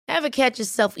Ever catch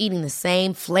yourself eating the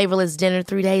same flavorless dinner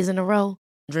 3 days in a row?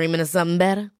 Dreaming of something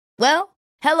better? Well,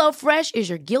 HelloFresh is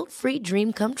your guilt-free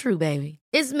dream come true, baby.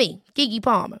 It's me, Keke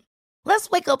Palmer. Let's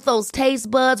wake up those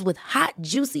taste buds with hot,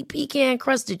 juicy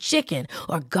pecan-crusted chicken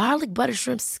or garlic butter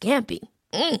shrimp scampi.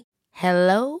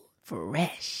 Hello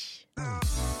Fresh.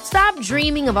 Stop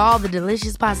dreaming of all the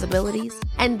delicious possibilities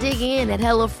and dig in at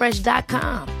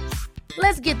HelloFresh.com.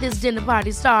 Let's get this dinner party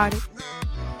started.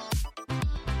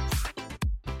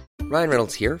 Ryan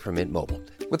Reynolds here from Mint Mobile.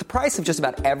 With the price of just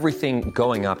about everything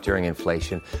going up during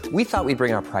inflation, we thought we'd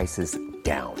bring our prices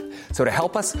down. So to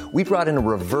help us, we brought in a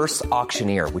reverse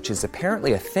auctioneer, which is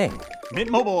apparently a thing. Mint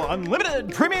Mobile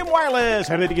Unlimited Premium Wireless.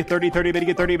 How to get 30, 30, bit to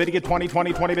get 30, bit to get 20,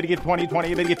 20, 20, bit to get 20,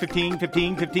 20, bit to get 15,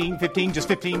 15, 15, 15, just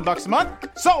 $15 a month?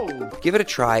 Sold! Give it a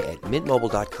try at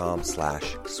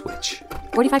mintmobile.com/switch.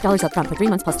 $45 up front for 3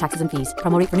 months plus taxes and fees.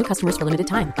 Promo rate for new customers for limited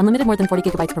time. Unlimited more than 40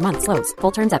 gigabytes per month. Slows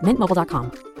full terms at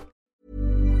mintmobile.com.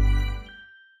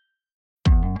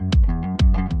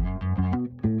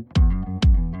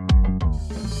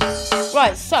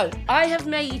 Right, so I have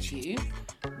made you.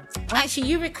 Actually,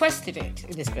 you requested it,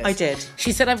 Elizabeth. I did.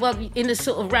 She said, "Well, in a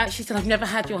sort of route." She said, "I've never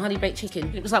had your honey baked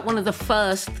chicken." It was like one of the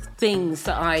first things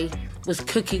that I was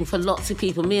cooking for lots of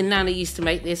people. Me and Nana used to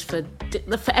make this for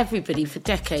everybody for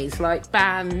decades, like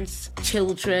bands,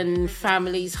 children,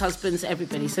 families, husbands,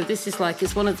 everybody. So this is like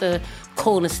it's one of the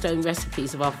cornerstone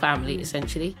recipes of our family,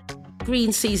 essentially.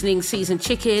 Green seasoning, seasoned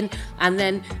chicken, and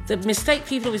then the mistake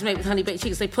people always make with honey baked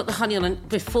chicken is they put the honey on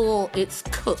before it's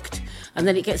cooked, and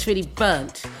then it gets really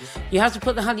burnt. You have to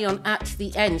put the honey on at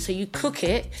the end, so you cook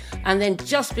it, and then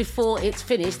just before it's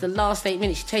finished, the last 8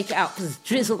 minutes, you take it out,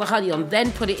 drizzle the honey on,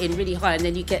 then put it in really high, and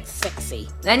then you get sexy.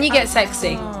 Then you get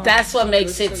sexy. That's what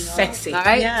makes it sexy.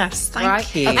 Right? Yes,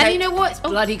 thank you. And you know what? It's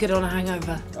bloody good on a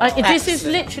hangover. This is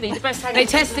literally the best hangover. They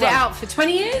tested it out for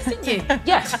 20 years, didn't you?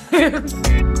 Yes.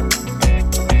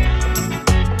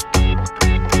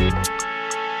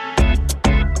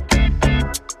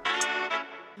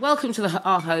 Welcome to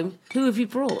our home. Who have you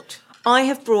brought? I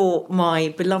have brought my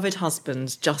beloved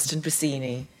husband, Justin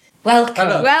Brasini. Welcome.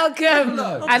 Hello. Welcome.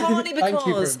 Well, partly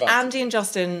because Andy and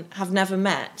Justin have never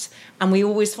met, and we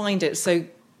always find it so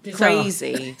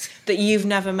crazy that you've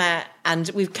never met, and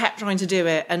we've kept trying to do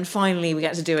it, and finally we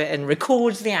get to do it and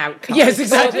record the outcome. Yes,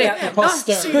 exactly.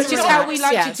 Which is how we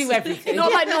like to do everything.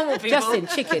 Not like normal people. Justin,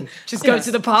 chicken. Just go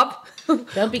to the pub.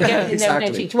 Don't be getting in there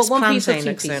with no chicken. Well, one piece or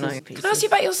two pieces. So nice. Can I ask you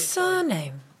about your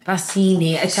surname?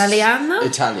 Bassini, Italiano?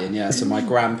 Italian, yeah. So my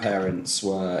grandparents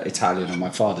were Italian on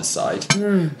my father's side,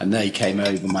 and they came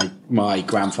over. My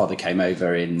grandfather came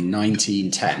over in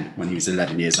 1910 when he was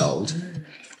 11 years old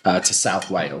to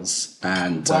South Wales,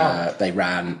 and they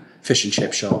ran fish and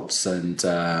chip shops and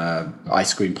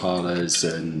ice cream parlours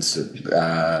and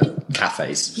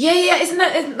cafes. Yeah, isn't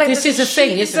that like this is a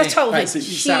thing? Isn't it? Totally It's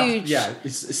huge.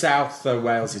 it's South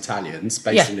Wales Italians.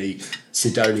 Basically,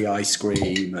 Sidoli ice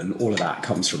cream and all of that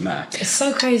comes from there. It's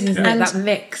so crazy, isn't it? That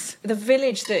mix. The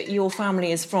village that your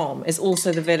family is from is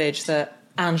also the village that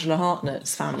Angela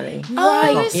Hartnett's family.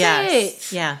 Oh, is Yes.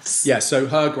 it? Yes. Yeah, so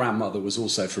her grandmother was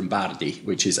also from Bardi,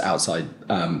 which is outside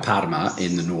Parma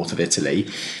in the north of Italy.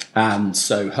 And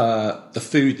so the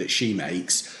food that she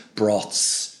makes,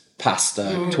 broths,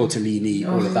 pasta, tortellini,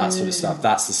 all of that sort of stuff,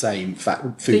 that's the same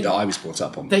food that I was brought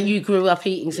up on. That you grew up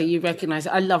eating, so you recognise it.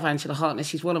 I love Angela Hartnett.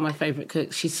 She's one of my favourite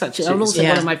cooks. She's also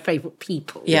one of my favourite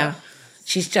people. Yeah.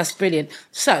 She's just brilliant.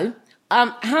 So,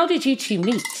 how did you two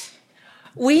meet?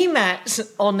 We met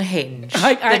on Hinge,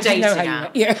 I the dating know how you app.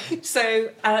 met, yeah. So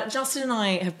Justin and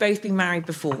I have both been married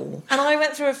before, and I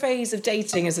went through a phase of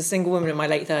dating as a single woman in my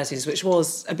late 30s, which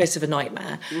was a bit of a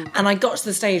nightmare. And I got to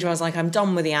the stage where I was like, I'm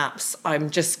done with the apps. I'm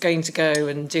just going to go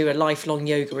and do a lifelong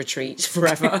yoga retreat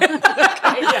forever.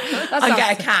 I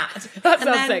get a cat. That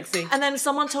sounds sexy. And then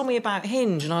someone told me about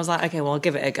Hinge, and I was like, okay, well, I'll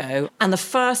give it a go. And the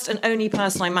first and only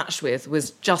person I matched with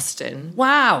was Justin.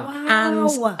 Wow.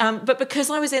 And but because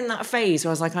I was in that phase where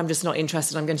I was like, I'm just not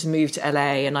interested, I'm going to move to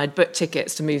LA, and I'd booked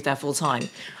tickets to move there full time,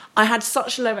 I had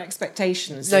such low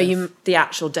expectations of the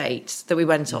actual date that we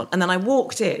went on. And then I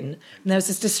walked in, and there was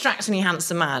this distractingly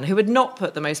handsome man who had not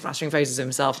put the most flattering photos of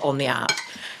himself on the app.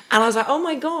 And I was like, oh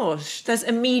my gosh, there's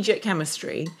immediate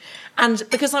chemistry. And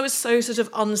because I was so sort of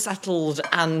unsettled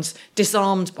and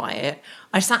disarmed by it,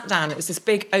 I sat down. It was this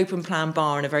big open plan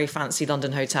bar in a very fancy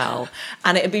London hotel.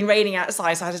 And it had been raining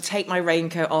outside, so I had to take my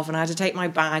raincoat off and I had to take my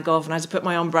bag off and I had to put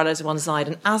my umbrella to one side.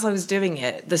 And as I was doing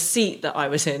it, the seat that I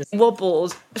was in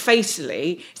wobbled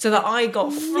fatally so that I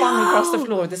got flung across the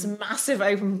floor with this massive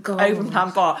open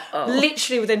plan bar,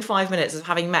 literally within 5 minutes of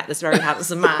having met this very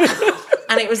handsome man.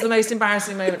 And it was the most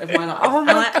embarrassing moment of my life. Oh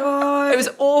my God. It was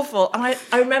awful. And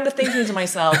I remember thinking to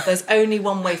myself, there's only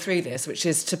one way through this, which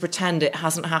is to pretend it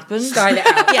hasn't happened. Style it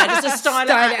out. Yeah, just to style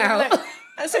it out. out.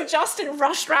 And so Justin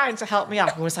rushed round to help me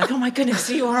up and was like, oh my goodness,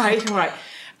 are you all right? Are you all right?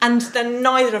 And then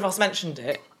neither of us mentioned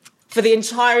it for the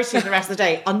entirety of the rest of the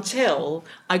day until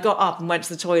I got up and went to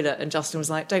the toilet and Justin was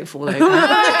like, don't fall over.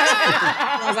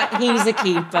 I was like, he's a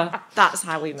keeper. That's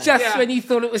how we met. Just when you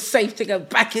thought it was safe to go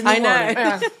back in the water.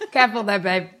 know. Careful there,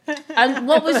 babe. And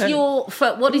what was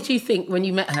what did you think when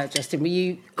you met her, Justin? Were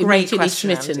you Great immediately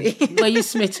question, smitten? Andy. Were you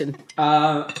smitten?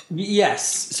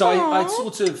 Yes. So I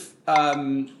sort of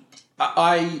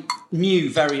I knew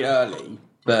very early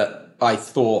that I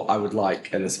thought I would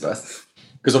like Elizabeth.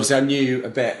 Because obviously I knew a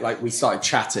bit, like we started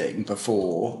chatting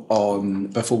before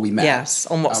we met. Yes,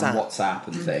 on WhatsApp. On WhatsApp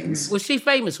and things. Was she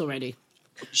famous already?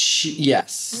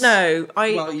 Yes. No,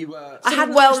 Well, you were. I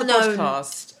hadn't launched the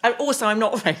podcast. Also, I'm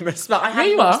not famous, but I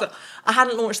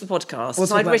hadn't launched the podcast. We'll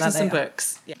so I'd talk about written that some later.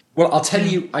 books. Yeah. Well, I'll tell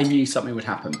you, I knew something would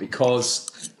happen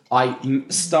because I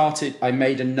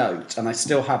made a note, and I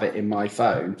still have it in my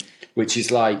phone, which is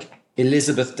like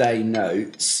Elizabeth Day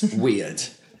notes, weird.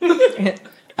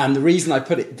 And the reason I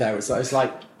put it there is I was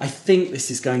like, I think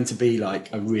this is going to be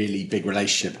like a really big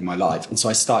relationship in my life. And so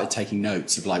I started taking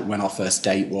notes of like when our first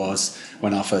date was,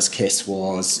 when our first kiss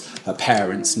was, her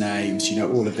parents' names,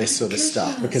 all of this sort of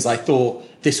stuff. Because I thought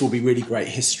this will be really great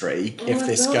history if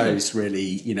this goes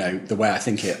really, the way I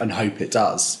think it and hope it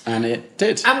does. And it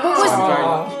did. And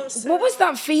what was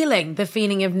that feeling? The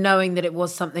feeling of knowing that it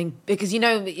was something? Because,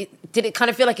 did it kind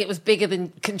of feel like it was bigger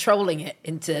than controlling it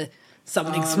into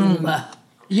something smaller?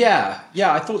 Yeah,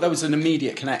 I thought there was an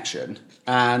immediate connection,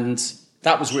 and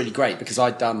that was really great because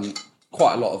I'd done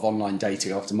quite a lot of online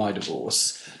dating after my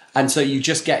divorce, and so you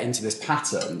just get into this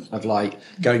pattern of like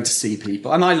going to see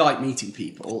people, and I like meeting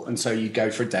people, and so you go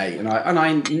for a date, and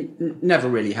I never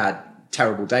really had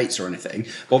terrible dates or anything,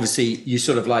 but obviously you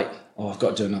sort of like, I've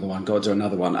got to do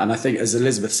another one. And I think, as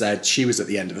Elizabeth said, she was at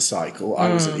the end of a cycle.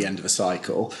 I was at the end of a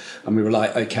cycle. And we were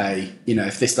like, okay,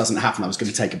 if this doesn't happen, I was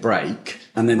going to take a break.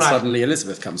 And then suddenly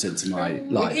Elizabeth comes into my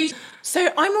life.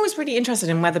 So I'm always really interested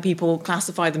in whether people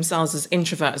classify themselves as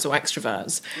introverts or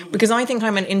extroverts. Because I think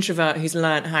I'm an introvert who's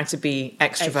learned how to be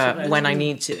extrovert when I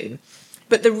need to.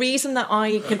 But the reason that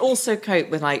I can also cope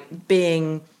with like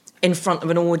being in front of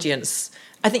an audience,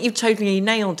 I think you've totally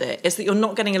nailed it. It's that you're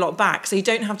not getting a lot back. So you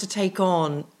don't have to take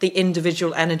on the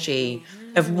individual energy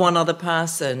of one other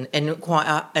person in quite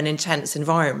an intense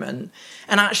environment.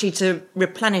 And actually to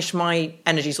replenish my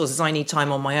energy sources, I need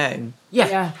time on my own.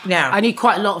 Yeah. I need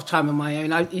quite a lot of time on my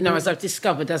own. As I've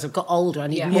discovered as I've got older, I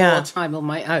need more time on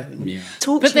my own. Yeah.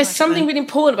 But there's something really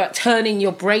important about turning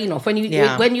your brain off when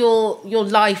your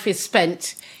life is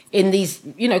spent in these,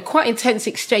 quite intense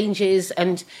exchanges,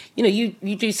 and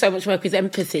you do so much work with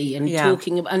empathy and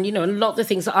talking, and a lot of the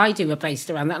things that I do are based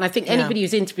around that. And I think anybody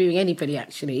who's interviewing anybody,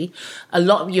 actually,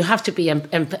 you have to be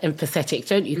empathetic,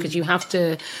 don't you? Because you have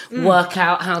to work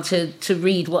out how to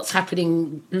read what's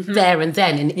happening there and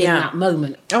then in that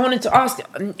moment. I wanted to ask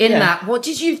that, what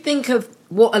did you think of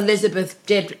what Elizabeth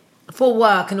did for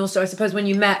work, and also I suppose when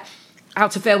you met, How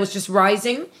to Fail was just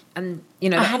rising, and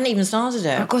I hadn't even started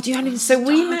it. Oh God, you hadn't even started. So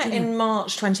we met in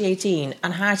March 2018,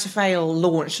 and How to Fail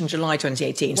launched in July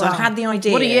 2018. So Wow. I've had the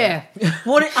idea. What a year!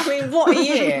 What a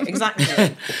year,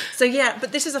 exactly. So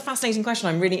but this is a fascinating question.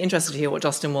 I'm really interested to hear what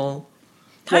Justin will.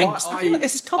 Thanks.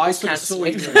 It's I sort of saw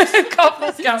you.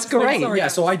 That's great. Yeah,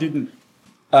 so I didn't.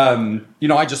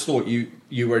 I just thought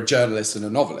you were a journalist and a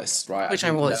novelist, right? Which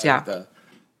I was, yeah.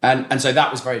 And so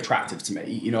that was very attractive to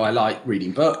me. I like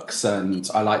reading books, and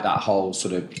I like that whole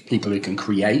sort of people who can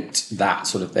create that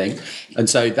sort of thing. And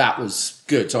so that was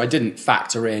good. So I didn't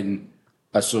factor in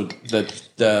a sort of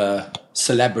the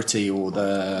celebrity or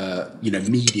the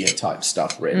media type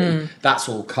stuff really. That's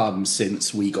all come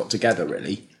since we got together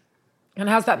really. And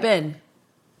how's that been?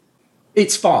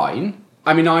 It's fine.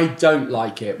 I mean, I don't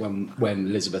like it when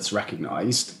Elizabeth's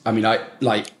recognised. I mean,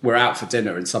 we're out for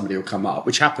dinner and somebody will come up,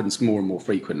 which happens more and more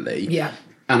frequently. Yeah.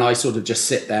 And I sort of just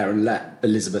sit there and let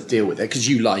Elizabeth deal with it because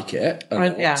you like it. I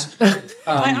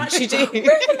actually do.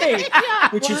 Really?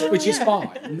 Which is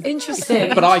fine.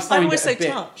 Interesting. But I find it a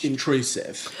bit touched.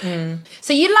 intrusive.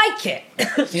 So you like it?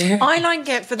 I like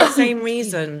it for the same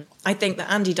reason I think that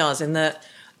Andy does, in that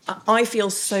I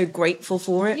feel so grateful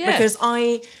for it because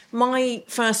my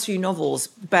first few novels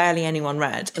barely anyone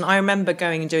read, and I remember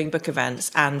going and doing book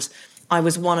events, and I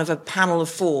was one of a panel of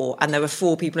 4 and there were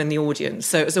 4 people in the audience.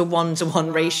 So it was a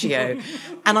 1-to-1 ratio.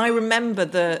 And I remember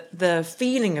the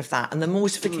feeling of that and the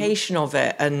mortification of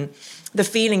it and the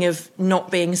feeling of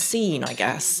not being seen, I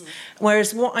guess.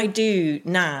 Whereas what I do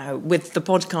now with the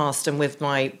podcast and with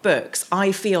my books,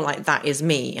 I feel like that is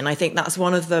me. And I think that's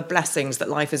one of the blessings that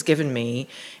life has given me,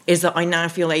 is that I now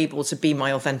feel able to be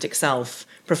my authentic self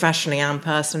professionally and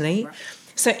personally. Right.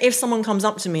 So if someone comes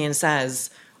up to me and says,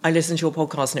 I listened to your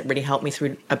podcast and it really helped me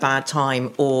through a bad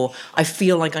time, or I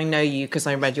feel like I know you because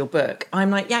I read your book, I'm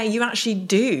like, yeah, you actually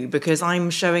do, because I'm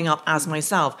showing up as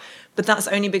myself. But that's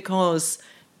only because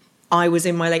I was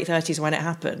in my late 30s when it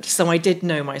happened. So I did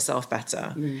know myself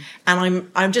better. And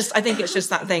I think it's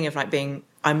just that thing of like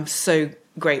I'm so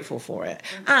grateful for it.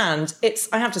 And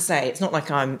I have to say, it's not like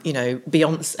I'm,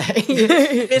 Beyonce.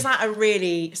 It's at a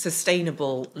really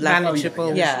sustainable level.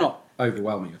 Manageable. Yeah. It's not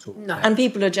overwhelming at all. No. And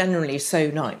people are generally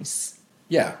so nice.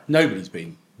 Yeah, nobody's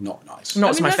been not nice.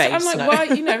 Not to my face. I'm like, no. why,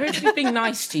 everybody's being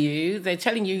nice to you. They're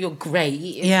telling you you're great.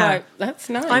 It's like, that's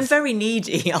nice. I'm very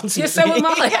needy, ultimately. Yeah, so am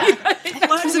I.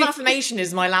 Words of affirmation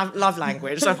is my love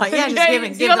language. So I'm like,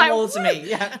 just give them all to me.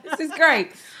 Yeah. This is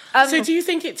great. So do you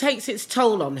think it takes its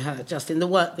toll on her, Justin, the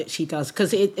work that she does?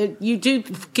 Because you do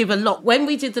give a lot. When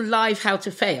we did the live How to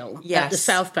Fail at the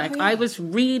South Bank, I was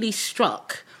really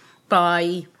struck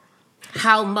by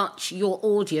how much your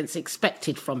audience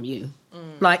expected from you,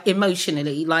 like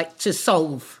emotionally, like to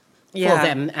solve for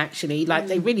them, actually. Like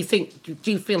they really think,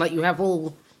 do you feel like you have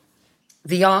all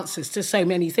the answers to so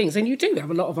many things? And you do have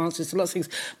a lot of answers to lots of things,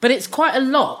 but it's quite a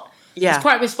lot. Yeah. It's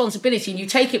quite a responsibility and you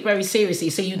take it very seriously,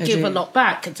 so you give a lot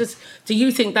back. Do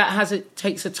you think that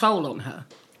takes a toll on her?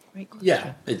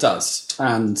 Yeah, it does.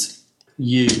 And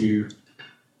you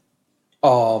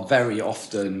are very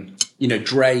often,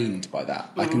 drained by that.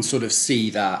 I can sort of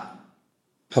see that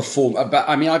perform. But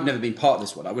I mean, I've never been part of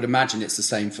this one. I would imagine it's the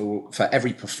same for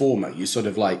every performer. You sort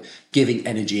of like giving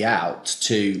energy out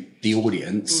to the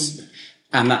audience,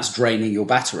 and that's draining your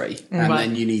battery. And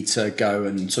then you need to go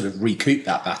and sort of recoup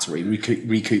that battery,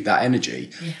 recoup that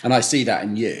energy. Yeah. And I see that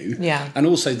in you. Yeah. And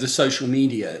also the social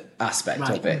media aspect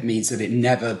of it means that it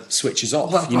never switches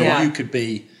off. Well, you could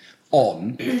be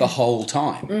on the whole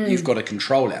time. You've got to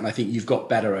control it. And I think you've got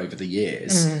better over the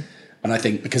years. And I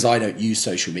think because I don't use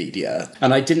social media,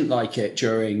 and I didn't like it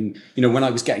during, when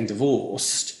I was getting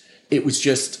divorced, it was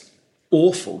just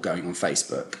awful going on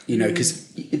Facebook,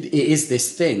 because it is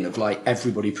this thing of like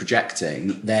everybody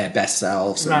projecting their best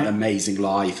selves and an amazing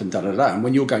life and da-da-da. And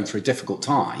when you're going through a difficult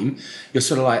time, you're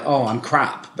sort of like, oh, I'm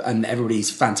crap and everybody's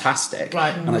fantastic.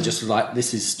 Right. And I just like,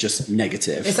 this is just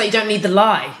negative. It's like you don't need the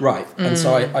lie. Right. And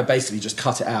so I basically just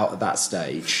cut it out at that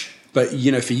stage. But,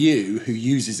 for you who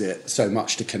uses it so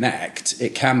much to connect,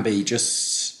 it can be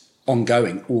just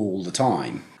ongoing all the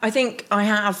time. I think I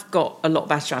have got a lot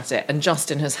better at it, and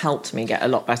Justin has helped me get a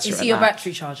lot better at that. Is he your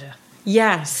battery charger?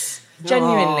 Yes,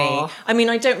 genuinely. Aww. I mean,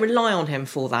 I don't rely on him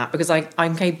for that because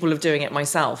I'm capable of doing it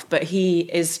myself, but he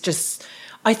is just...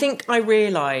 I think I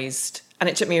realised, and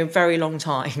it took me a very long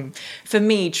time, for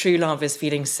me, true love is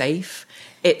feeling safe.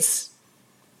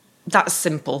 That's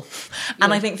simple.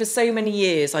 And I think for so many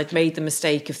years I'd made the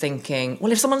mistake of thinking,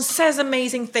 well, if someone says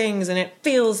amazing things and it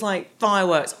feels like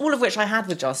fireworks, all of which I had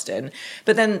with Justin,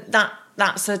 but then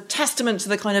that's a testament to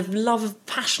the kind of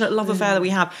passionate love affair that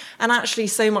we have. And actually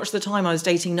so much of the time I was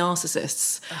dating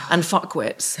narcissists and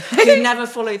fuckwits who never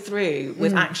followed through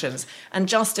with actions. And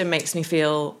Justin makes me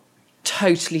feel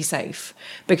totally safe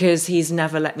because he's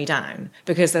never let me down,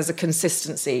 because there's a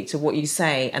consistency to what you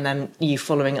say and then you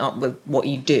following up with what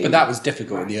you do. But that was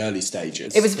difficult in the early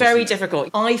stages. It was very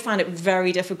difficult. I found it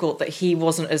very difficult that he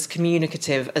wasn't as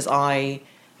communicative as I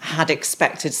had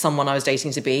expected someone I was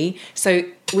dating to be. So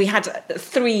we had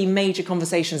 3 major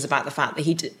conversations about the fact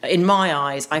that in my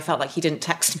eyes, I felt like he didn't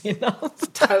text me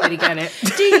enough. Totally get it.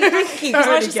 Do you? Thank you.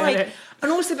 Totally get it.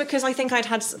 And also because I think I'd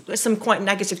had some quite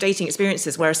negative dating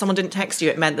experiences where if someone didn't text you,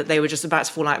 it meant that they were just about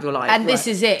to fall out of your life. And this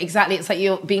is it, exactly. It's like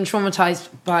you're being traumatised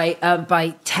by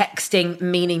texting,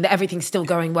 meaning that everything's still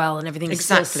going well and everything's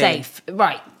still safe.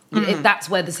 Right. That's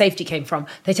where the safety came from.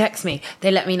 They text me. They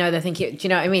let me know they're thinking... Do you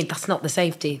know what I mean? That's not the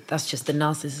safety. That's just the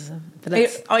narcissism.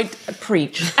 I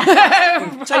preach.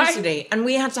 Totally. And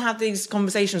we had to have these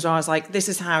conversations where I was like, this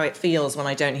is how it feels when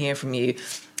I don't hear from you.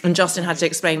 And Justin had to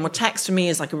explain, well, text for me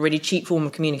is like a really cheap form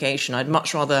of communication. I'd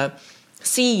much rather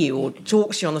see you or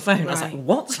talk to you on the phone. Right. I was like,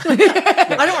 what?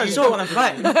 I don't want to talk on the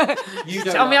phone.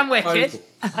 Tell me I'm wicked.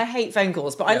 I hate phone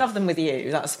calls, but I love them with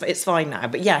you. It's fine now.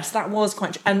 But yes, that was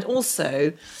quite... And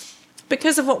also,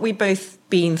 because of what we've both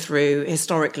been through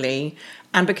historically,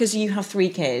 and because you have 3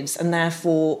 kids, and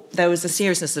therefore there was a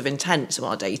seriousness of intent to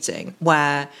our dating,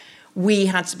 where we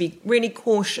had to be really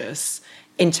cautious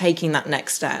in taking that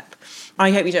next step.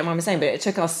 I hope you don't mind me saying, but it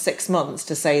took us 6 months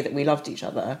to say that we loved each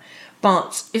other.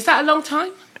 But is that a long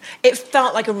time? It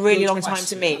felt like a really long time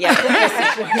to me. Yeah.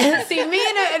 See, me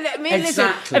and Lizzie,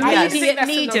 immediate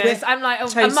needers. I'm like,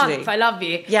 a month, I love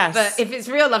you. Yes. But if it's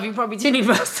real love, you probably do need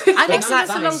most. I think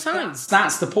that's a long time.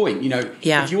 That's the point.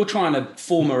 If you're trying to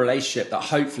form a relationship that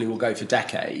hopefully will go for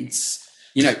decades,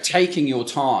 taking your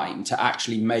time to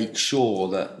actually make sure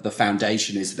that the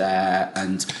foundation is there.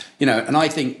 And I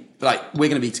think, we're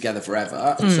going to be together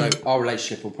forever. And so our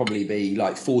relationship will probably be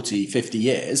 40, 50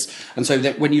 years. And so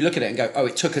that when you look at it and go,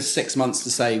 it took us 6 months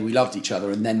to say we loved each other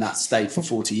and then that stayed for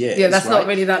 40 years. Yeah, that's not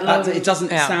really that long. It doesn't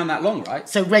sound that long, right?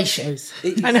 So ratios.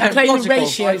 I know. Playing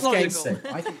ratios games.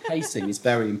 I think pacing is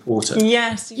very important.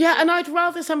 Yes. Yeah, and I'd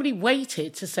rather somebody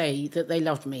waited to say that they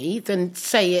loved me than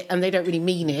say it and they don't really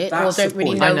mean it or don't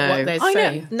really know what they're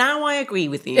saying. Now I agree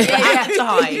with you. But at the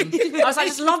time, I was like, I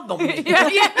just love bombing.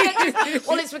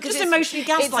 Well, it's because just emotionally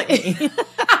gaslight me.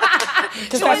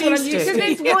 Because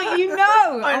it's what you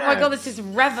know. Oh my God, this is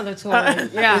revelatory.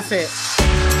 Yeah. That's it.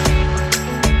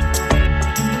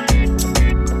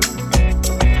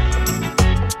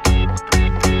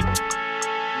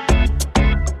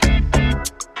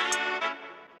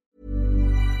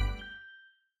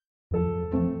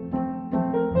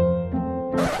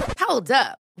 Hold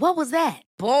up. What was that?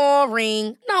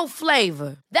 Boring. No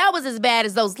flavor. That was as bad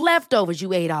as those leftovers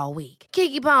you ate all week.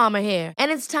 Keke Palmer here,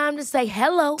 and it's time to say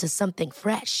hello to something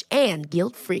fresh and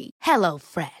guilt-free. Hello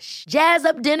Fresh. Jazz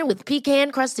up dinner with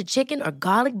pecan-crusted chicken or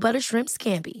garlic butter shrimp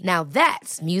scampi. Now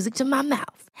that's music to my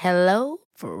mouth. Hello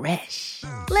Fresh.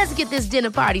 Let's get this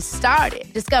dinner party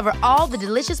started. Discover all the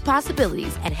delicious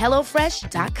possibilities at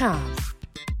hellofresh.com.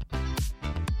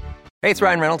 Hey, it's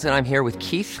Ryan Reynolds, and I'm here with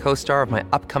Keith, co-star of my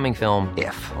upcoming film,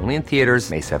 If, only in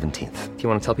theaters May 17th. Do you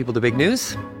want to tell people the big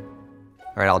news?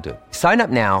 All right, I'll do it. Sign up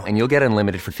now and you'll get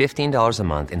unlimited for $15 a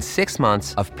month and 6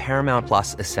 months of Paramount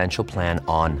Plus Essential Plan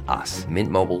on us.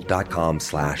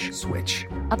 MintMobile.com/switch.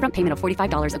 Upfront payment of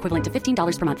 $45 equivalent to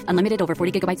 $15 per month. Unlimited over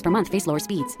 40 gigabytes per month. Face lower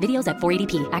speeds. Videos at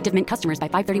 480p. Active Mint customers by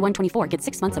 531.24 get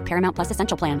 6 months of Paramount Plus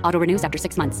Essential Plan. Auto renews after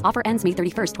 6 months. Offer ends May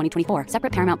 31st, 2024.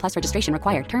 Separate Paramount Plus registration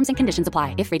required. Terms and conditions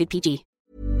apply if rated PG.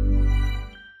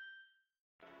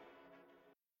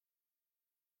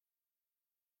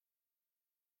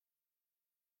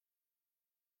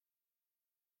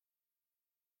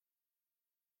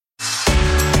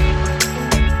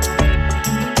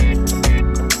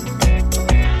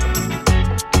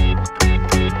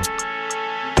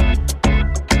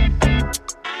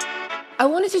 I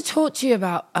wanted to talk to you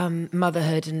about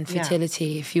motherhood and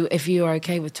fertility. If you are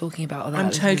okay with talking about all that,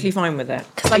 I'm totally fine with it.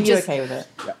 Are you okay with it?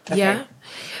 Yeah.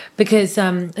 Because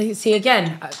see,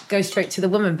 again, I go straight to the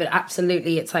woman, but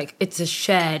absolutely, it's a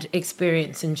shared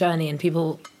experience and journey, and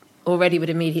people already would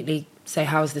immediately say,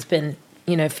 "How has this been?"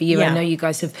 For you. I know you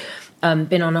guys have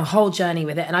been on a whole journey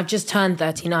with it, and I've just turned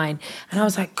 39, and I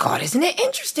was like, God, isn't it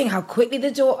interesting how quickly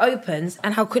the door opens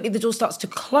and how quickly the door starts to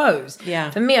close?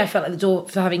 Yeah. For me, I felt like the door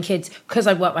for having kids, because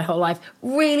I've worked my whole life,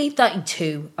 really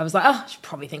 32. I was like, I should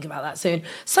probably think about that soon.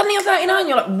 Suddenly I'm 39,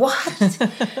 you're like, what?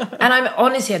 And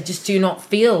I just do not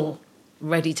feel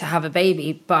ready to have a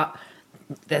baby, but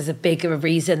there's a bigger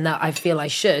reason that I feel I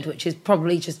should, which is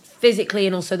probably just physically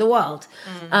and also the world.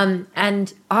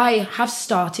 And I have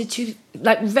started to,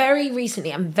 very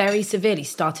recently and very severely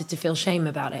started to feel shame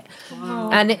about it. Wow.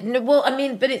 And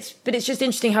but it's just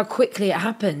interesting how quickly it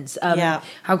happens.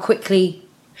 How quickly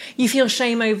you feel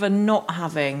shame over not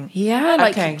having. Yeah,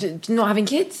 not having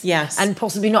kids. Yes. And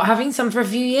possibly not having some for a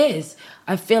few years.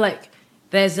 I feel like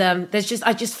I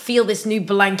just feel this new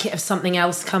blanket of something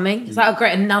else coming. Is that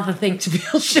another thing to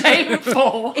feel shame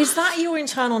for? Is that your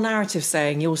internal narrative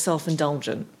saying you're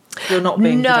self-indulgent? You're not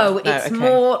being... No, it's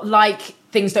more like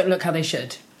things don't look how they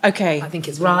should. Okay. I think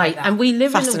it's right. Like and we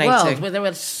live in a world where there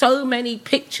are so many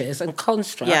pictures and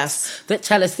constructs that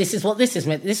tell us this is what this is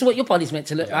meant. This is what your body's meant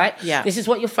to look like. Yeah. This is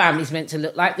what your family's meant to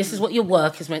look like. This is what your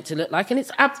work is meant to look like. And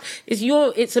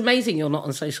it's amazing you're not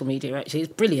on social media, actually.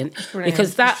 It's brilliant.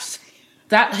 Because that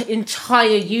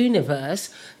entire universe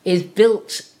is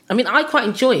built... I mean, I quite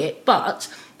enjoy it, but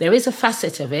there is a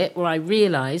facet of it where I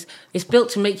realise it's built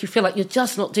to make you feel like you're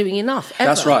just not doing enough. Ever.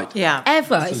 That's right. Yeah.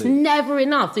 Ever. Absolutely. It's never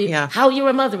enough. How you're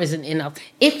a mother isn't enough.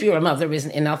 If you're a mother isn't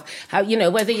enough.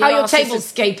 Whether you're... How your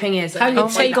tablescaping is. How your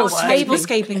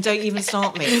tablescaping, don't even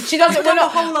start me. She doesn't... We're a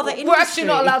whole other industry. We're actually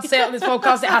not allowed to say it on this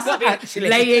podcast. It has to be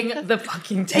laying the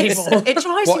fucking table. It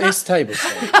drives What is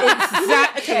tablescape?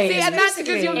 Exactly. See, and that's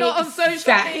because you're not on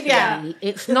social media.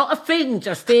 It's not a thing,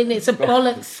 Justine. It's a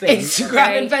bollocks thing.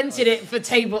 Instagram invented it for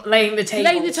laying the table.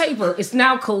 Laying the table is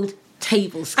now called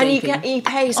tablescaping. And you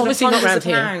pay sort of hundreds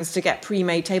of pounds to get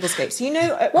pre-made tablescapes. So, you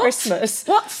know, at Christmas...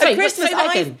 At Christmas,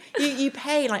 you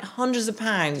pay like hundreds of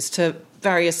pounds to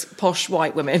various posh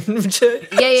white women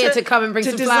to come and bring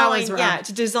some flowers around. Yeah,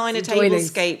 to design a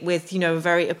tablescape with, you know,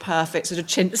 a perfect sort of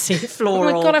chintzy floral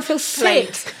oh my God, I feel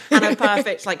sick. And a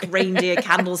perfect like reindeer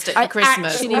candlestick for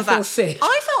Christmas. I feel sick.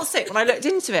 I felt sick when I looked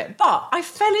into it, but I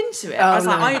fell into it. I was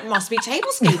like, I must be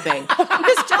tablescaping.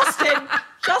 Because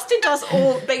Justin does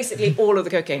basically all of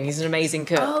the cooking. He's an amazing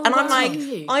cook. And I'm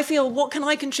like, I feel, what can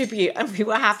I contribute? And we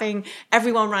were having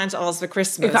everyone round to ours for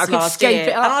Christmas last year.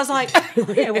 And I was like,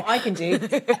 you know what I can do?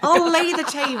 I'll lay the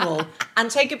table and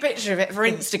take a picture of it for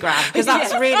Instagram, because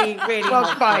that's really, really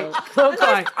helpful.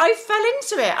 I fell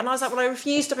into it, and I was like, well, I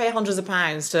refuse to pay hundreds of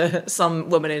pounds to some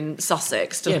woman in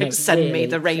Sussex to send me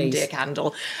the reindeer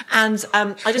candle. And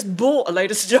I just bought a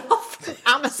load of stuff from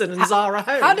Amazon and Zara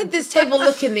Home. How did this table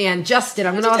look in the end, Justin?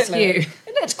 I'm going to ask you.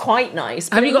 It looked quite nice.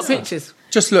 Have you got pictures?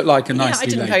 Just looked like a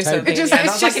nicely laid table.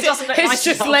 It's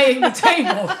just laying the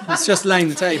table. It's just laying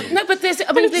the table. No, but there's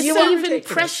even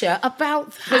pressure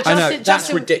about... I know,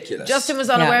 that's ridiculous. Justin was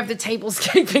unaware of the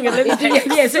tablescaping Olympics.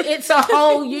 Yes, it's a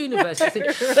whole universe.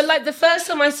 But like the first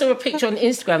time I saw a picture on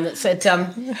Instagram that said,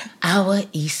 our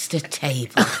Easter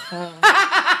table.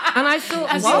 And I thought,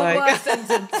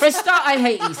 for a start, I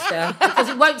hate Easter because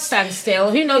it won't stand still.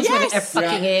 Who knows when it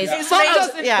fucking is?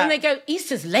 When they go,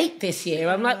 Easter's late this year,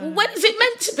 I'm like, well, when is it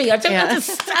meant to be? I don't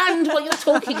understand what you're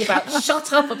talking about.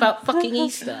 Shut up about fucking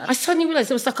Easter. I suddenly realised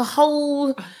there was like a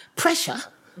whole pressure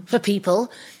for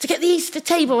people to get the Easter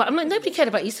table. I'm like, nobody cared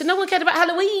about Easter. No one cared about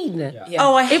Halloween.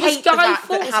 Oh, I hate the fact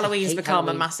that Halloween's become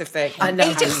a massive thing. I know. I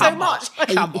hate it so much.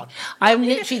 Come on. I'm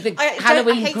literally the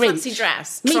Halloween I hate Grinch. fancy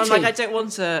dress. Me so I'm too. like, I don't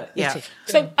want to... Yeah.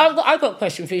 So I've got a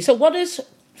question for you. So what does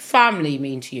family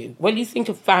mean to you? When you think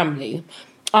of family,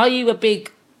 are you a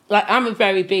big... Like, I'm a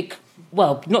very big...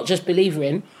 Well, not just believer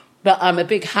in, but I'm a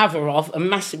big haver of a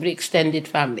massively extended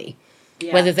family.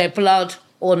 Yeah. Whether they're blood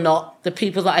or not, the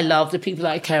people that I love, the people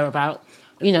that I care about.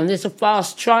 You know, and there's a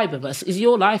vast tribe of us. Is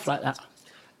your life like that?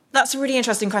 That's a really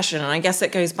interesting question. And I guess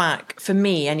it goes back, for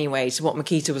me anyway, to what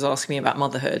Makita was asking me about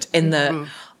motherhood, in that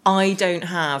I don't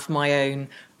have my own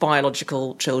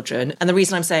biological children. And the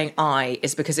reason I'm saying I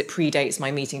is because it predates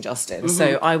my meeting Justin.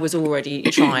 So I was already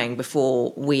trying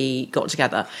before we got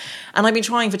together. And I've been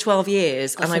trying for 12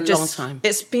 years. That's and a long time.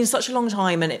 It's been such a long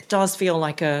time, and it does feel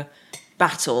like a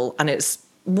battle, and it's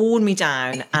worn me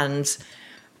down. And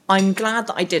I'm glad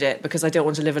that I did it, because I don't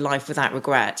want to live a life without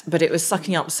regret. But it was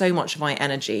sucking up so much of my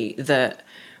energy that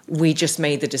we just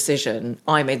made the decision.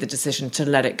 I made the decision to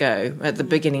let it go at the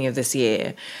beginning of this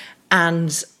year.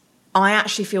 And I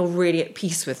actually feel really at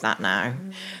peace with that now.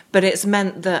 But it's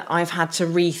meant that I've had to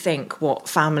rethink what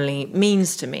family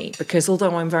means to me, because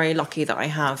although I'm very lucky that I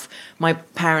have my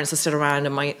parents are still around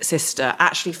and my sister,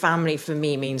 actually family for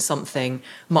me means something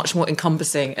much more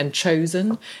encompassing and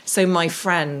chosen. So my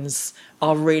friends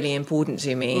are really important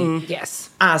to me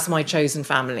as my chosen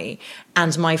family,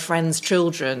 and my friends'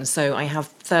 children. So I have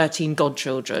 13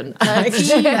 godchildren.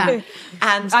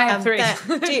 And I have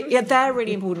 3. They're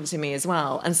really important to me as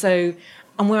well. And so,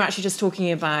 and we're actually just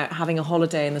talking about having a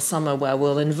holiday in the summer where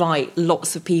we'll invite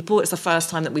lots of people. It's the first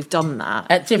time that we've done that.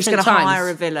 At different times. We're going to hire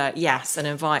a villa, and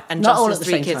invite, and not just all at the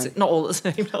 3 same kids. time. Not all at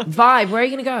the same time. Vibe, where are you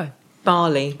going to go?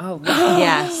 Bali. Oh, wow.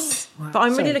 Yes. Wow. But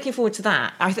I'm really looking forward to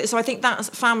that. So I think that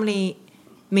family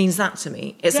means that to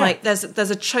me. It's like there's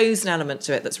a chosen element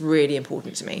to it that's really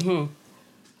important to me.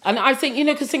 And I think, you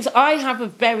know, because I have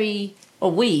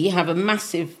we have a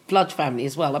massive blood family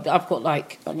as well. I've got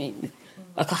like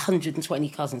 120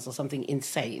 cousins or something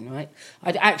insane, right?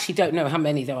 I actually don't know how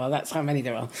many there are. That's how many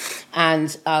there are. And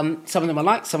some of them I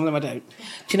like, some of them I don't. Do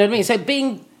you know what I mean? So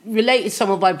being related to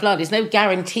someone by blood is no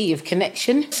guarantee of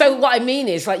connection. So what I mean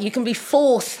is, like, you can be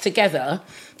forced together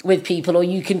with people, or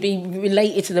you can be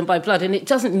related to them by blood, and it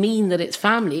doesn't mean that it's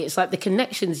family. It's like the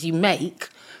connections you make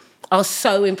are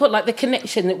so important. Like the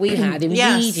connection that we had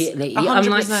immediately. I'm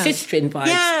like sister-in vibes.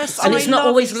 Yes, and it's not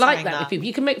always like that with people.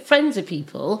 You can make friends with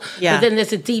people, but then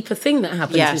there's a deeper thing that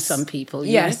happens with some people.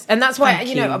 You know? And that's why,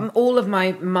 you know, all of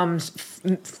my mum's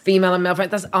female and male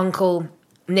friends, that's Uncle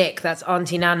Nick, that's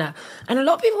Auntie Nana. And a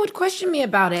lot of people would question me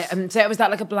about it and say it was that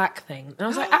like a black thing. And I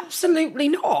was like, absolutely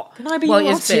not. Can I be your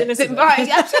Auntie Elizabeth? Right,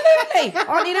 absolutely.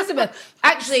 Auntie Elizabeth.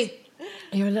 Actually,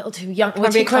 you're a little too young. We're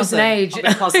too close in age.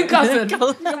 Cousin.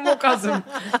 More cousin.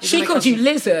 She called you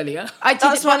Liz earlier. I did.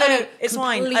 That's fine. It's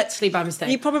fine. Completely by mistake.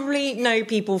 You probably know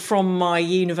people from my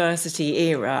university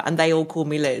era, and they all call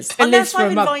me Liz. And Unless Liz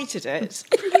I've invited it.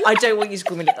 I don't want you to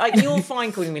call me Liz. Like, you're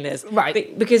fine calling me Liz.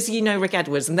 Right. Because you know Rick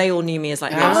Edwards, and they all knew me as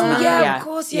like Liz. Of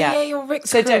course. Yeah, you're Rick.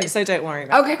 So don't worry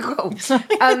about it. Okay, cool.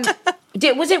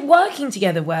 Was it working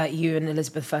together where you and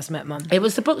Elizabeth first met, Mum? It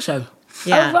was the book show.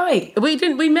 Yeah. Oh, right.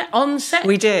 We met on set.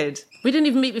 We did. We didn't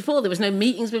even meet before. There was no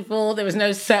meetings before. There was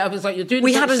no setup. It was like, you're doing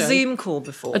We the had book a show. Zoom call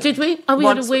before. Oh, did we? Oh, we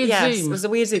had a weird Zoom. Yes, it was a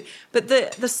weird Zoom. But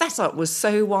the setup was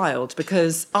so wild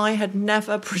because I had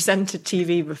never presented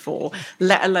TV before,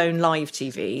 let alone live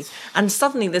TV. And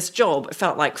suddenly this job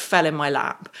felt like fell in my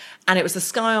lap. And it was the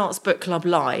Sky Arts Book Club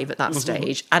Live at that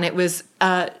stage. And it was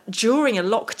during a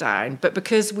lockdown, but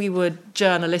because we were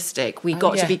journalistic, we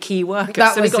got to be key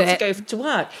workers. So we got to go to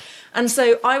work. And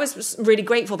so I was really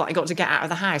grateful that I got to get out of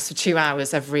the house for 2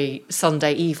 hours every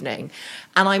Sunday evening.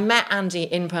 And I met Andy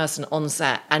in person on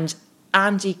set, and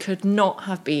Andy could not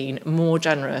have been more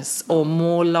generous or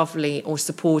more lovely or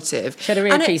supportive. She had a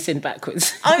earpiece in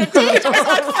backwards. I did. I was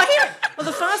like, well,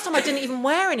 the first time I didn't even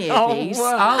wear an earpiece. Oh,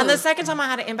 wow. And the second time I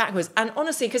had it in backwards. And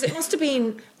honestly, because it must have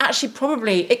been, actually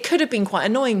probably, it could have been quite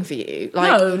annoying for you.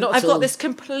 Like, no, not I've at all. got this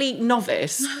complete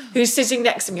novice who's sitting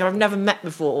next to me who I've never met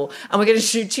before, and we're going to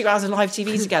shoot 2 hours of live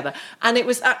TV together. And it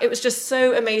was just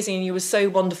so amazing, and you were so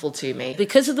wonderful to me.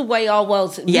 Because of the way our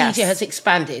world's media has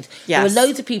expanded, there are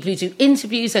loads of people who do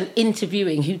interviews and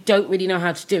interviewing who don't really know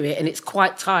how to do it, and it's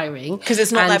quite tiring. Because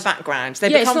it's not their background. They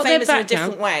become famous in a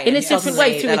different way. In a different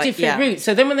way, through a different route.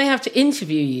 So then when they have to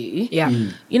interview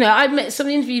you, you know, I met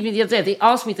somebody interviewed me the other day, they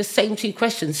asked me the same 2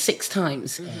 questions 6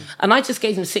 times. And I just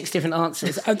gave them 6 different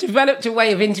answers. I've developed a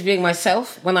way of interviewing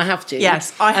myself when I have to.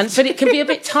 Yes. But it can be a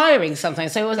bit tiring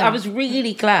sometimes. So I was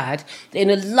really glad that in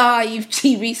a live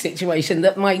TV situation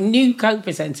that my new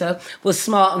co-presenter was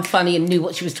smart and funny and knew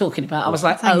what she was talking about. I was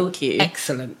like, Thank you.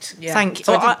 Excellent. Yeah. Thank you.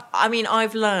 So I mean,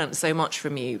 I've learned so much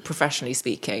from you, professionally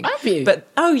speaking. Have you? But,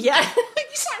 you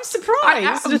sound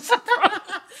surprised.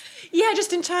 Yeah,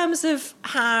 just in terms of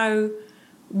how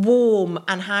warm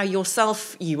and how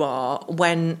yourself you are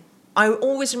when... I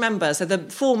always remember, so the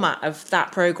format of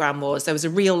that programme was there was a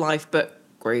real life book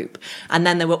group, and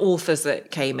then there were authors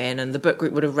that came in, and the book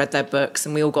group would have read their books,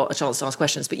 and we all got a chance to ask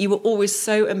questions. But you were always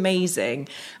so amazing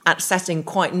at setting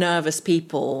quite nervous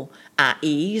people at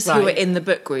ease who were in the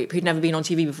book group who'd never been on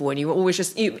TV before, and you were always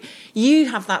just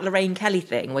you have that Lorraine Kelly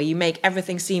thing where you make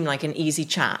everything seem like an easy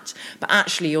chat, but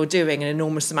actually you're doing an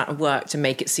enormous amount of work to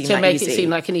make it seem like easy. It seem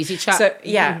like an easy chat. So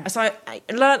so I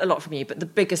learned a lot from you, but the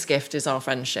biggest gift is our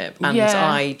friendship, and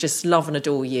I just love and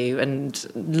adore you, and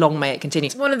long may it continue.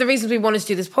 It's one of the reasons we wanted to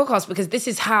do this podcast, because this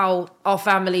is how our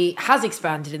family has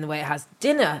expanded in the way it has.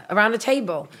 Dinner around a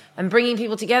table and bringing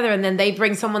people together, and then they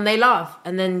bring someone they love,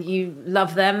 and then you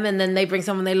love them, and then they bring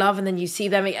someone they love, and then you see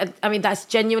them. I mean, that's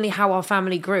genuinely how our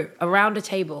family grew, around a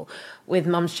table with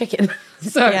Mum's Chicken.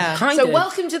 So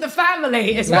welcome to the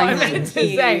family is what I meant to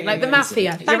say. Like the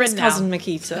mafia. Thanks, you're in now. cousin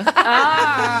Makita.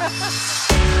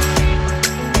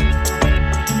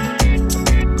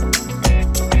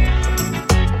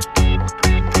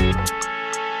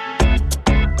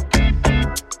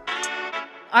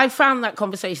 I found that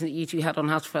conversation that you two had on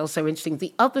How to Fail so interesting.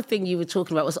 The other thing you were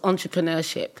talking about was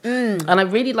entrepreneurship. And I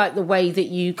really like the way that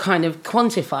you kind of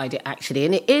quantified it, actually.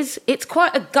 And it's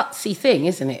quite a gutsy thing,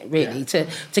 isn't it, really,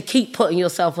 to keep putting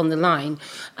yourself on the line.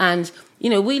 And, you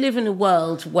know, we live in a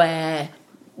world where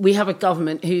we have a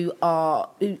government who are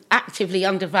actively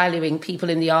undervaluing people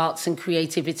in the arts and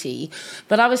creativity.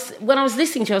 But when I was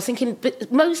listening to you, I was thinking,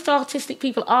 but most artistic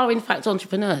people are, in fact,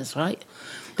 entrepreneurs, right?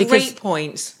 Because great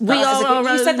point. We are our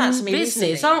own said that to me business,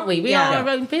 recently. aren't we? We are our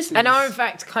own business. And are, in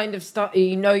fact, kind of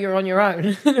you're on your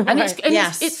own. And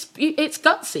it's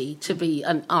gutsy to be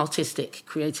an artistic,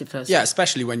 creative person. Yeah,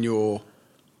 especially when you're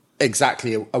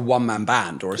exactly a one-man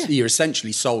band, or you're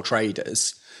essentially sole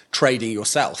traders trading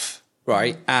yourself,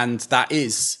 right? And that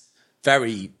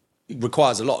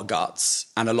requires a lot of guts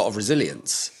and a lot of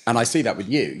resilience. And I see that with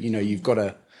you. You know, you've got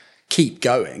to keep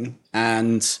going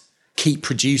and keep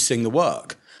producing the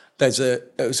work. There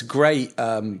was a great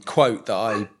quote that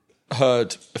I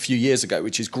heard a few years ago,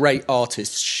 which is great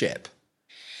artists ship,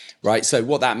 right? So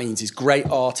what that means is great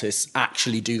artists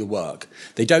actually do the work.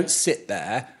 They don't sit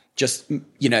there just,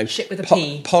 you know, ship with a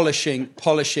P. polishing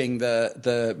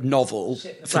the novel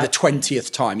for the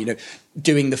 20th time, you know,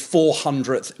 doing the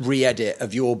 400th re-edit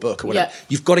of your book or whatever. Yeah.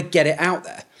 You've got to get it out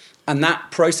there. And that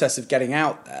process of getting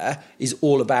out there is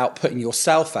all about putting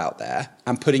yourself out there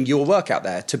and putting your work out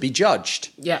there to be judged.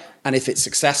 Yeah. And if it's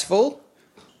successful,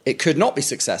 it could not be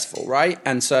successful, right?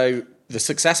 And so the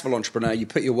successful entrepreneur, you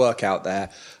put your work out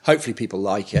there, hopefully people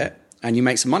like it, and you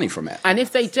make some money from it. And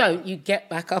if they don't, you get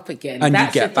back up again. And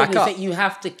that's you get the thing back up. is that you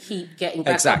have to keep getting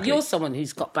back up. You're someone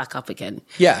who's got back up again.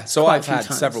 Yeah, so I've had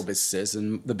times. several businesses,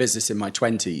 and the business in my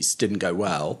 20s didn't go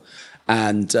well.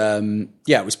 And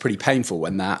it was pretty painful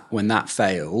when that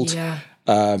failed. Yeah.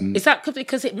 Is that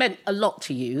because it meant a lot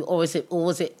to you, or was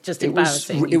it just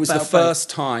embarrassing? It was the first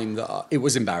time that it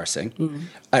was embarrassing.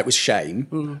 It was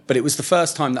shame, but it was the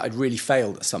first time that I'd really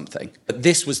failed at something. But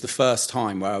this was the first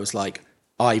time where I was like,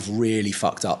 I've really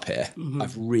fucked up here.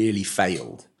 I've really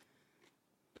failed.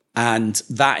 And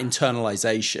that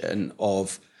internalization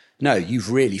of, no,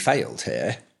 you've really failed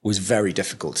here was very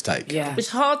difficult to take. Yeah. It's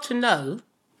hard to know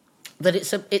that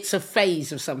it's a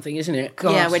phase of something, isn't it?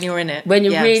 Gosh. Yeah, when you're in it. When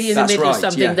you're really in the middle of right,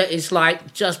 something that is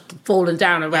like just fallen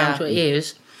down around your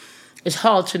ears. It's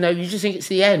hard to know. You just think it's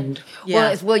the end.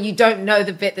 Yeah. Well, you don't know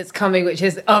the bit that's coming, which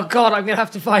is, oh God, I'm going to have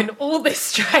to find all this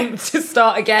strength to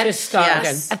start again.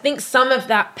 Again. I think some of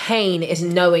that pain is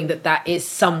knowing that is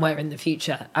somewhere in the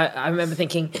future. I remember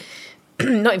thinking,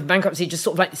 not even bankruptcy, just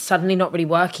sort of like suddenly not really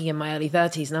working in my early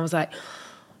 30s. And I was like,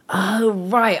 oh,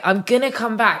 right, I'm going to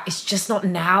come back. It's just not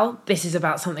now. This is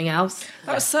about something else.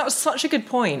 That was such a good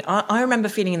point. I remember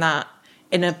feeling that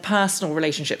in a personal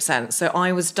relationship sense. So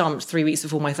I was dumped 3 weeks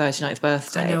before my 39th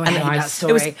birthday. I know that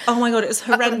story. Oh my God, it was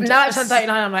horrendous. Now it's on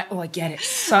 39, I'm like, oh, I get it.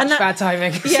 Such bad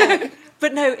timing. Yeah.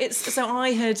 But no,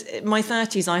 I had, my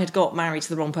 30s, I had got married to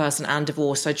the wrong person and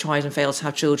divorced. So I tried and failed to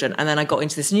have children. And then I got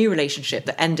into this new relationship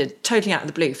that ended totally out of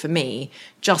the blue for me,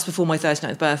 just before my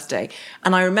 39th birthday.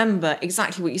 And I remember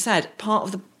exactly what you said. Part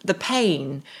of the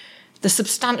pain, the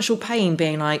substantial pain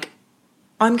being like,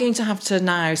 I'm going to have to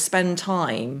now spend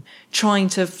time trying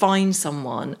to find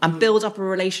someone and build up a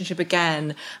relationship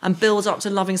again and build up to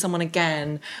loving someone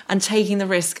again and taking the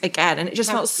risk again. And it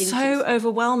just felt so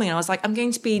overwhelming. I was like, I'm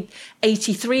going to be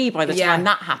 83 by the time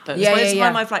that happens. By the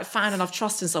time I've found enough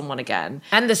trust in someone again.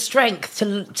 And the strength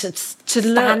to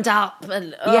stand up.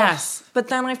 And, Yes. But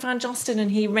then I found Justin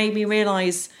and he made me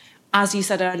realise, as you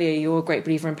said earlier, you're a great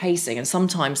believer in pacing, and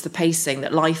sometimes the pacing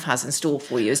that life has in store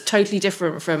for you is totally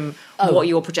different from what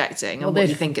you're projecting and what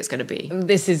you think it's going to be.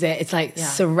 This is it. It's like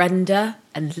surrender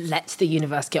and let the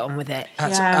universe get on with it.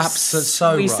 That's absolutely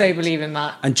so We right. so believe in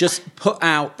that. And just put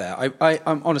out there,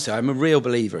 I'm honestly, I'm a real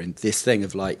believer in this thing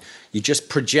of like, you just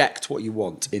project what you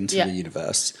want into the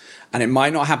universe. And it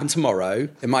might not happen tomorrow.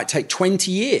 It might take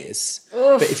 20 years.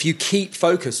 But if you keep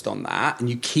focused on that and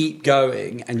you keep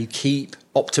going and you keep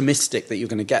optimistic that you're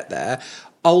going to get there,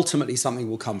 ultimately something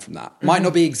will come from that. Might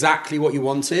not be exactly what you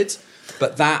wanted,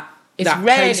 but that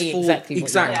rarely exactly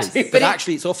what you want. But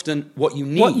actually it's often what you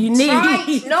need. What you need.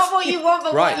 Right, not what you want,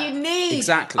 but Right. what you need.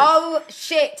 Exactly. Oh,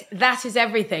 shit, that is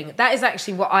everything. That is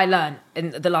actually what I learned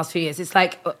in the last few years. It's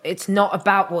like, it's not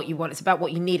about what you want, it's about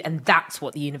what you need, and that's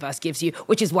what the universe gives you,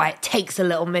 which is why it takes a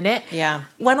little minute. Yeah.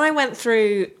 When I went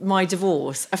through my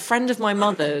divorce, a friend of my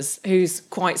mother's, who's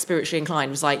quite spiritually inclined,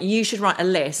 was like, you should write a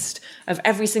list of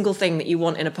every single thing that you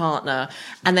want in a partner,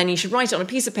 and then you should write it on a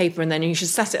piece of paper, and then you should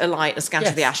set it alight and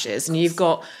scatter the ashes. And you've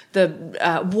got the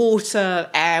water,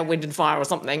 air, wind and fire or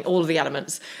something, all of the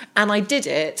elements. And I did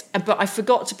it, but I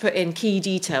forgot to put in key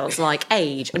details like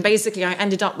age. And basically I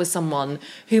ended up with someone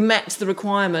who met the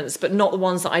requirements, but not the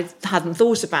ones that I hadn't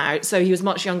thought about. So he was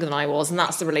much younger than I was, and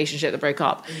that's the relationship that broke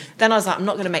up. Then I was like, I'm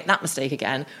not going to make that mistake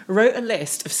again. Wrote a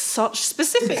list of such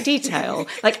specific detail,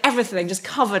 like everything just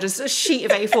covered as a sheet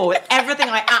of A4 with everything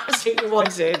I absolutely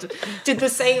wanted. Did the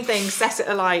same thing, set it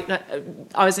alight.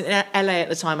 I was in LA at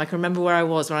the time. I can remember where I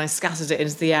was when I scattered it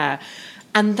into the air.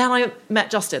 And then I met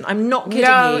Justin. I'm not kidding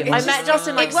you. I met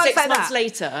Justin like 6 months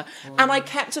later, and I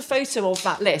kept a photo of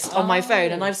that list on my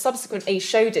phone, and I've subsequently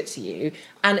showed it to you,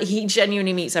 and he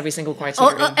genuinely meets every single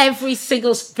criteria. Every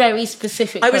single very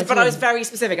specific But I was very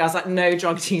specific. I was like, no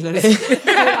drug dealers,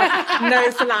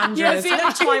 no philanderers, no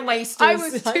time wasters. I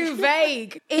was too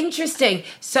vague. Interesting.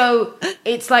 So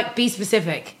it's like, be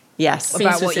specific. Yes.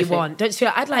 About what you want. Don't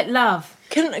feel, I'd like love.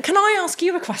 Can I ask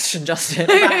you a question, Justin?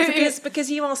 Because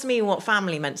you asked me what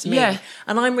family meant to me, and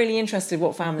I'm really interested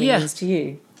what family means to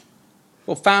you.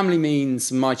 Well, family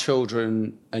means my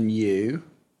children and you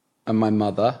and my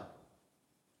mother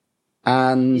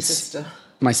and Your sister.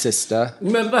 My sister.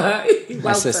 Remember her?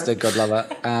 My sister, God love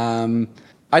her.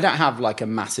 I don't have like a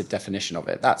massive definition of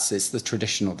it. It's the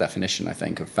traditional definition, I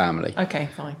think, of family. Okay,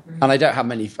 fine. And I don't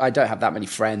have that many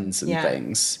friends and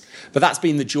things. But that's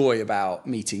been the joy about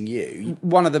meeting you.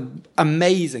 One of the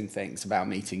amazing things about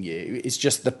meeting you is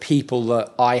just the people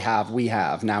that we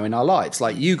have now in our lives,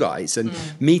 like you guys, and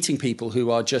meeting people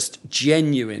who are just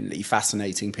genuinely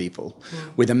fascinating people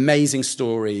with amazing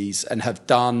stories and have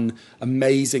done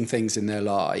amazing things in their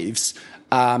lives.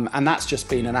 And that's just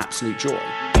been an absolute joy.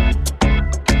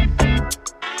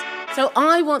 So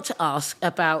I want to ask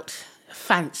about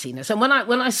fanciness. And when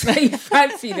I say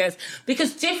fanciness,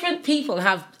 because different people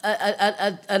have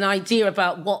an idea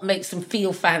about what makes them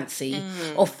feel fancy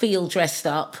or feel dressed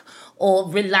up or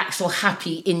relaxed or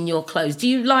happy in your clothes. Do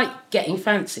you like getting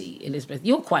fancy, Elizabeth?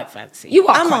 You're quite fancy. You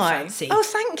are quite fancy. Oh,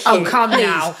 thank you. Oh, come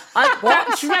now.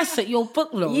 That dress at your book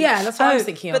launch. Yeah, that's what I was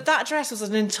thinking of. But that dress was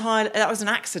that was an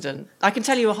accident. I can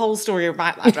tell you a whole story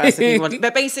about that dress if you want.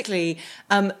 But basically,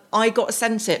 I got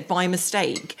sent it by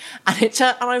mistake, and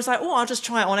I was like, I'll just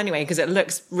try it on anyway because it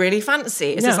looks really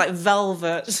fancy. It's this like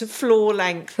velvet floor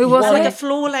length. Who was it? Like a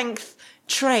floor length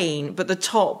train, but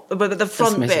the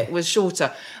front bit was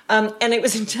shorter. And it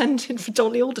was intended for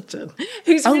Dolly Alderton,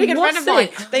 who's a really good friend of mine.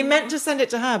 They meant to send it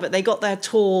to her, but they got their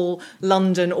tall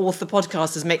London author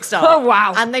podcasters mixed up. Oh,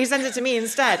 wow. And they sent it to me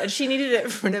instead, and she needed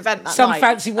it for an event that Some night.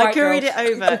 fancy white I couried girl.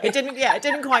 it over. It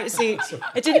didn't quite suit.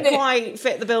 It didn't quite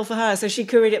fit the bill for her, so she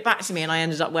couried it back to me, and I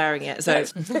ended up wearing it. So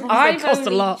I've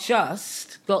only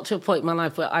just got to a point in my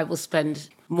life where I will spend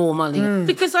more money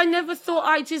because I never thought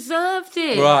I deserved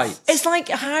it. Right. it's like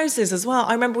houses as well.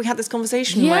 I remember we had this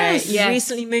conversation where you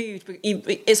recently moved, but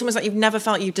it's almost like you've never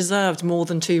felt you deserved more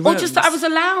than 2 rooms. Or just that I was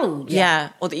allowed.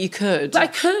 Yeah, or that you could. But I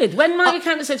could. When my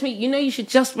accountant said to me, you should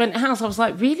just rent a house, I was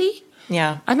like, really?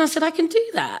 Yeah. And I said, I can do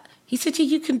that. He said,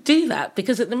 you can do that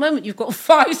because at the moment you've got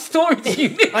 5 storage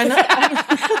units. I know.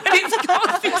 And it's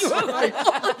costing you a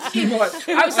lot.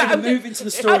 I was like, move into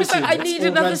the storage I was like, I units need or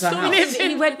another rent a storage house. unit.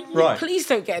 And he went, please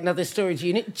don't get another storage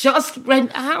unit. Just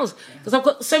rent a house. Because I've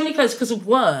got so many clothes because of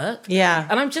work. Yeah.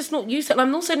 And I'm just not used to it. And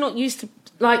I'm also not used to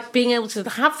like being able to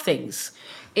have things.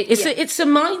 It's a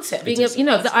mindset,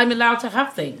 that I'm allowed to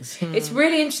have things. It's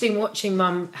really interesting watching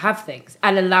Mum have things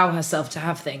and allow herself to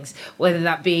have things, whether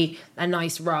that be a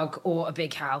nice rug or a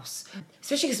big house.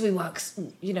 Especially because we work,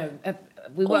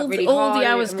 we work really hard. All the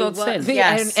hours God sends.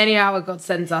 Yes. Any hour God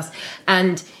sends us.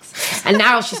 And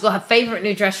now she's got her favourite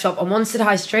new dress shop on Wanstead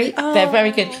High Street. They're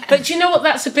very good. But do you know what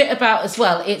that's a bit about as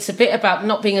well? It's a bit about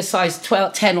not being a size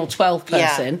 10 or 12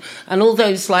 person. And all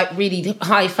those like really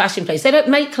high fashion places. They don't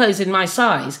make clothes in my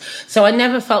size. So I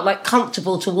never felt like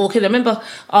comfortable to walk in. I remember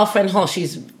our friend Hosh,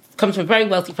 who's comes from a very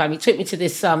wealthy family, took me to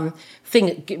this thing.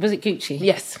 Was it Gucci?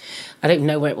 Yes. I don't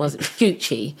know where it was. It was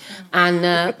Gucci.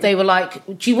 And they were like,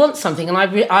 do you want something? And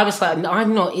I was like, no,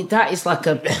 I'm not. That is like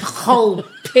a whole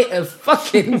pit of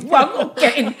fucking, well, I'm not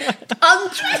getting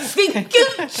undressed in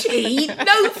Gucci.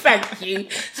 No, thank you.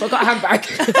 So I got a handbag,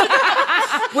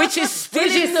 which is still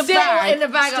in the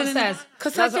bag upstairs.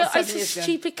 Because it's a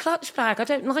stupid clutch bag. I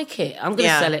don't like it. I'm going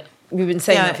to sell it. We've been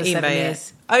saying that for 7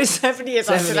 years. Oh, 7 years.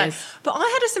 7 years. But I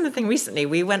had a similar thing recently.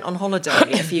 We went on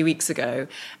holiday a few weeks ago,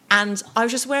 and I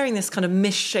was just wearing this kind of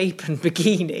misshapen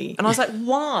bikini. And I was like,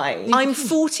 why? I'm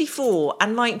 44,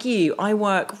 and like you, I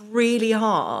work really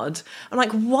hard. I'm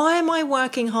like, why am I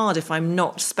working hard if I'm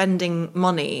not spending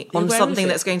money on something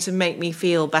that's going to make me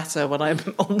feel better when I'm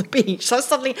on the beach? So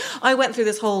suddenly I went through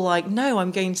this whole like, no,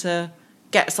 I'm going to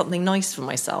get something nice for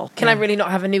myself. Can I really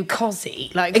not have a new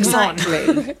cosy? Like,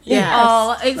 exactly.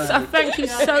 Yeah. Thank you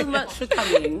so much for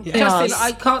coming. Yes. Justin,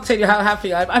 I can't tell you how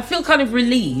happy I am. I feel kind of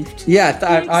relieved. Yeah,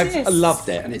 I've loved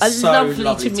it, and it's so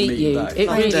lovely to meet you. Both. It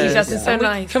really is. Justin, so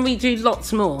nice. Can we do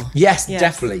lots more? Yes,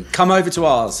 definitely. Come over to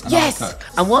ours. And I'll cook.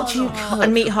 And what do you cook?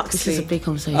 And meet Huxley. This is a big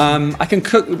conversation. I can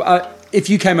cook. If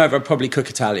you came over, I'd probably cook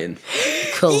Italian.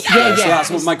 Cool. Yeah. So that's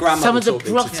what my grandmother Some of the taught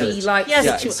me to brocchi, do. like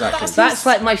exactly. That's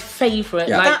like my favourite.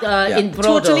 Yeah. In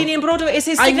brodo. Tortellini and brodo is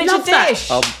his signature dish.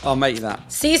 I'll make you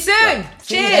that. see you soon.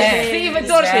 Cheers. See you for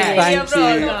tortellini and Thank you.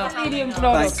 brodo. Tortellini and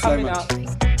brodo Thanks so coming much.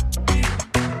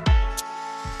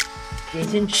 up.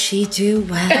 Didn't she do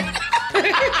well?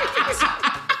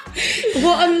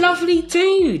 What a lovely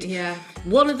dude. Yeah.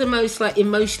 One of the most like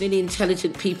emotionally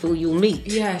intelligent people you'll meet.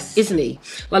 Yes. Isn't he?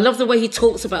 I love the way he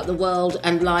talks about the world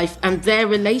and life and their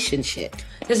relationship.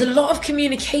 There's a lot of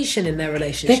communication in their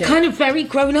relationship. They're kind of very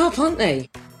grown up, aren't they?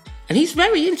 And he's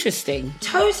very interesting.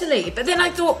 Totally. But then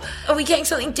I thought, are we getting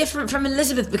something different from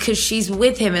Elizabeth because she's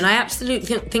with him? And I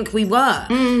absolutely think we were.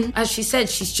 As she said,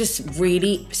 she's just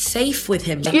really safe with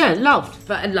him. Yeah, loved.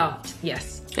 But loved,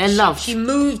 yes. They're loved. She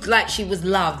moved like she was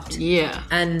loved. Yeah.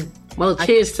 And well,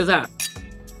 cheers to that.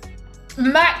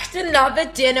 Macked another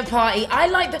dinner party. I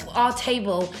like that our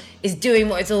table is doing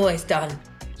what it's always done.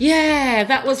 Yeah,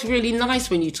 that was really nice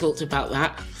when you talked about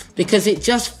that because it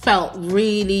just felt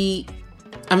really...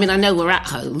 I mean, I know we're at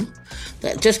home,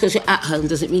 but just because you're at home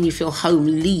doesn't mean you feel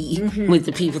homely with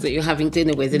the people that you're having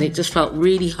dinner with. And it just felt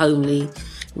really homely,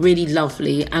 really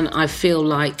lovely, and I feel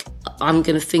like I'm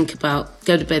going to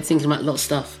go to bed thinking about a lot of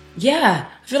stuff. Yeah,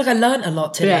 I feel like I learned a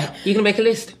lot today. Yeah, you going to make a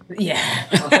list? Yeah.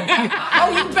 Oh,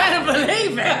 you better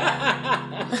believe it.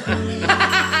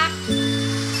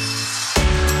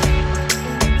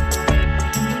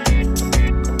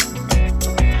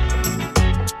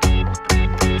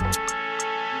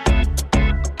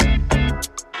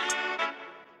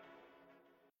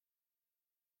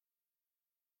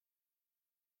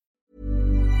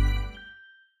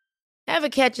 Ever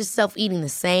catch yourself eating the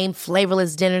same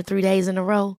flavorless dinner 3 days in a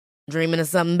row? Dreaming of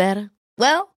something better?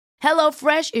 Well,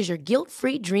 HelloFresh is your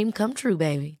guilt-free dream come true,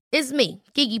 baby. It's me,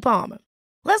 Keke Palmer.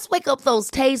 Let's wake up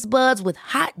those taste buds with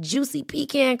hot, juicy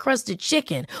pecan-crusted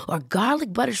chicken or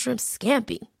garlic butter shrimp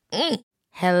scampi.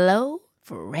 Hello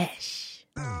Fresh.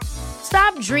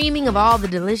 Stop dreaming of all the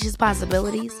delicious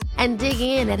possibilities and dig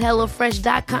in at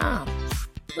HelloFresh.com.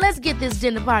 Let's get this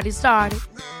dinner party started.